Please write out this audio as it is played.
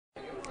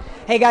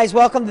Hey guys,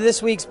 welcome to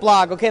this week's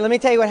blog. Okay, let me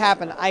tell you what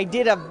happened. I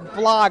did a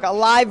blog, a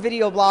live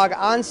video blog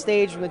on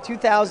stage from the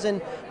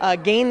 2000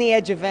 Gain the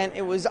Edge event.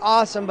 It was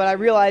awesome, but I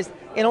realized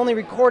it only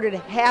recorded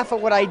half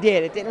of what I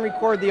did. It didn't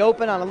record the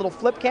open on a little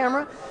flip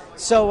camera.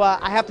 So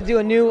I have to do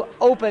a new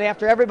open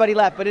after everybody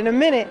left. But in a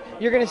minute,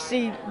 you're going to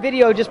see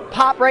video just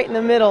pop right in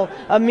the middle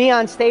of me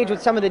on stage with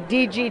some of the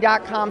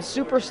DG.com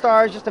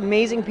superstars, just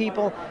amazing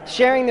people,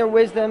 sharing their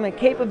wisdom and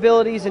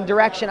capabilities and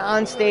direction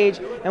on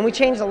stage. And we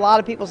changed a lot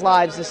of people's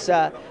lives this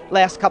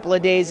last couple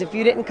of days. If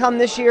you didn't come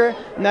this year,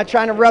 I'm not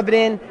trying to rub it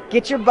in,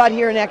 get your butt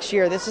here next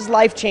year. This is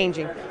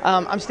life-changing.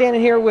 I'm standing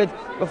here with,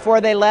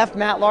 before they left,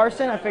 Matt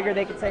Larson. I figured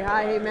they could say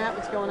hi. Hey, Matt,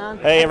 what's going on?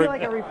 Hey, I feel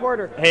like a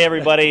reporter. Hey,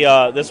 everybody.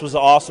 This was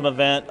an awesome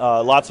event.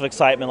 Lots of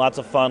excitement, lots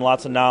of fun,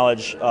 lots of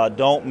knowledge.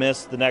 Don't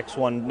miss the next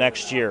one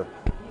next year.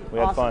 We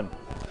had fun.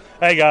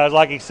 Hey, guys,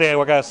 like he said,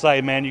 what I got to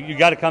say, man, you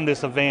got to come to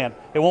this event.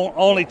 It won't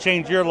only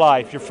change your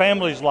life, your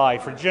family's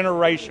life, for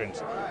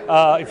generations.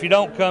 If you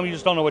don't come, you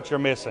just don't know what you're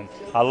missing.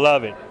 I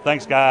love it.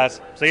 Thanks, guys.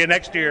 See you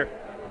next year.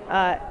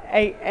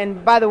 Hey,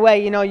 and by the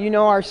way, you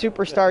know our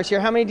superstars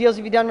here. How many deals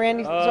have you done,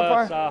 Randy, so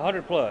far? It's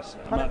 100 plus.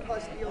 100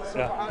 plus deals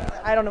so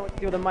far. I don't know what to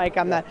do with the mic.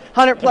 I'm not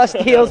 100 plus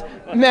deals.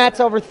 Matt's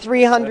over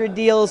 300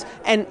 deals.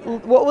 And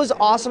what was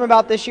awesome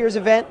about this year's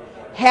event?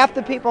 Half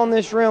the people in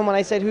this room, when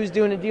I said who's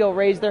doing a deal,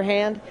 raised their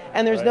hand,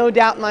 and there's no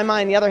doubt in my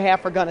mind the other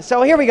half are gonna.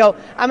 So here we go.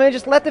 I'm gonna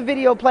just let the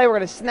video play. We're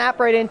gonna snap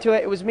right into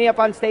it. It was me up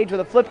on stage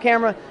with a flip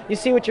camera. You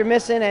see what you're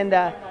missing, and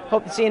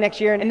hope to see you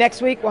next year. And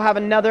next week we'll have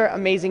another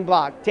amazing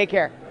blog. Take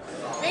care.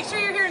 Make sure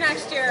you're here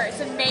next year. It's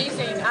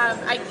amazing.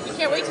 We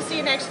can't wait to see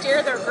you next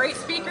year. They're great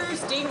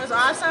speakers. Dean was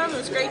awesome. It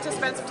was great to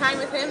spend some time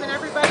with him and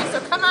everybody. So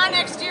come on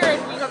next year,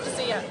 and we hope to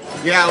see you.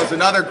 Yeah, it was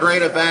another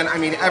great event. I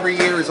mean, every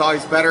year is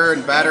always better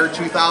and better.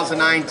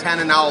 2009, 10,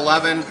 and now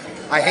 11.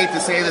 I hate to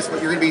say this,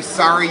 but you're going to be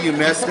sorry you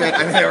missed it.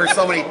 I mean, there were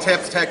so many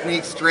tips,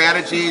 techniques,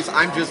 strategies.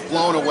 I'm just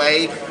blown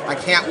away. I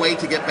can't wait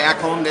to get back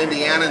home to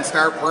Indiana and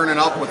start burning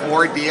up with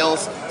more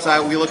deals.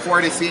 So we look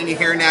forward to seeing you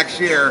here next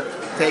year.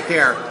 Take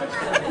care.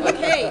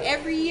 Okay,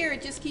 every year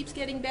it just keeps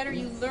getting better.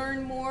 You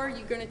learn more.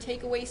 You're going to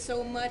take away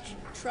so much.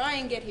 Try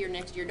and get here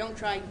next year. Don't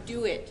try,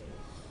 do it.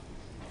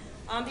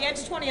 The Edge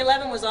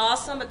 2011 was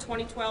awesome, but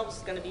 2012 is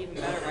going to be even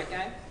better, right,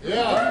 guy?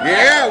 Yeah.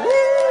 Yeah. Woo!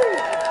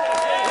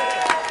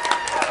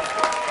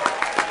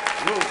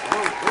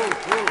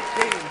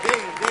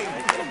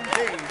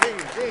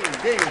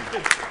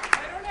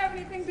 I don't have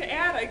anything to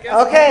add, I guess.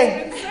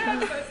 Okay.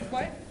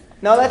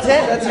 No, that's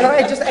it. That's all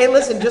right. Just hey,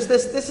 listen. Just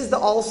this is the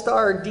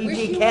all-star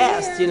DG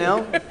cast. You know.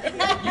 You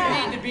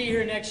need to be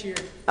here next year.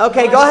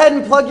 Okay, go ahead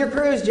and plug your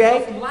cruise, Jay.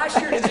 Well, from last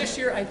year to this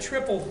year, I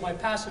tripled my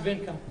passive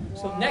income.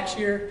 So next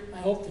year, I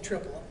hope to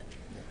triple it.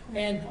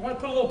 And I want to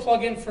put a little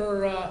plug in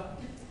for.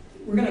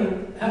 We're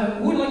gonna have.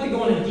 Who would like to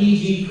go on a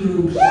DG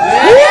cruise?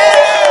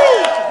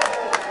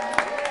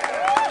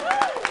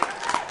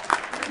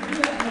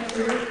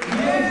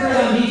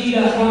 On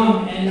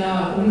DG.com, and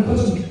we're going to put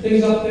some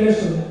things up there,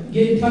 so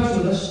get in touch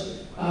with us.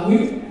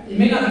 It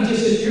may not be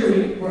just this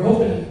year. We're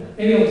hoping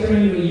maybe it'll turn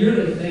into a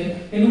yearly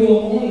thing. Maybe we'll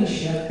own the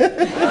ship.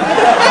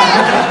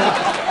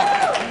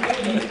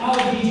 All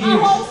DGs. I'll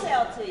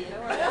wholesale to you.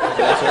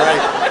 That's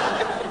right.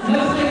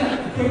 Another thing,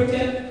 quick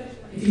tip: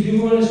 if you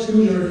do run this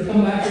cruise, or if you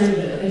come back here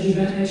to the Edge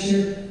event next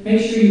year, make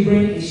sure you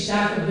bring a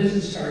stack of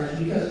business cards,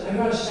 because I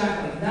got a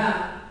stack like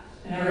that,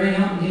 and I ran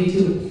out in day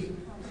 2.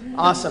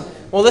 Awesome.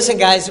 Well, listen,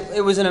 guys,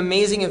 it was an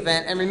amazing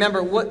event. And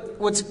remember,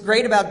 what's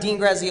great about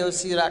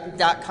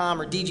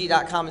Graziosi.com or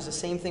DG.com is the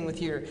same thing with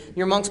here.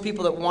 You're amongst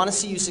people that want to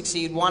see you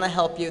succeed, want to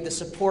help you, the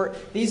support.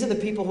 These are the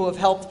people who have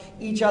helped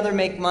each other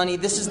make money.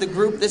 This is the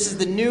group. This is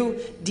the new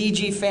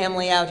DG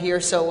family out here.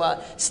 So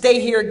stay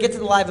here, get to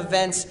the live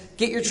events,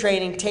 get your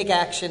training, take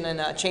action,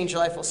 and change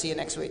your life. We'll see you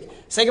next week.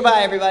 Say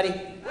goodbye, everybody.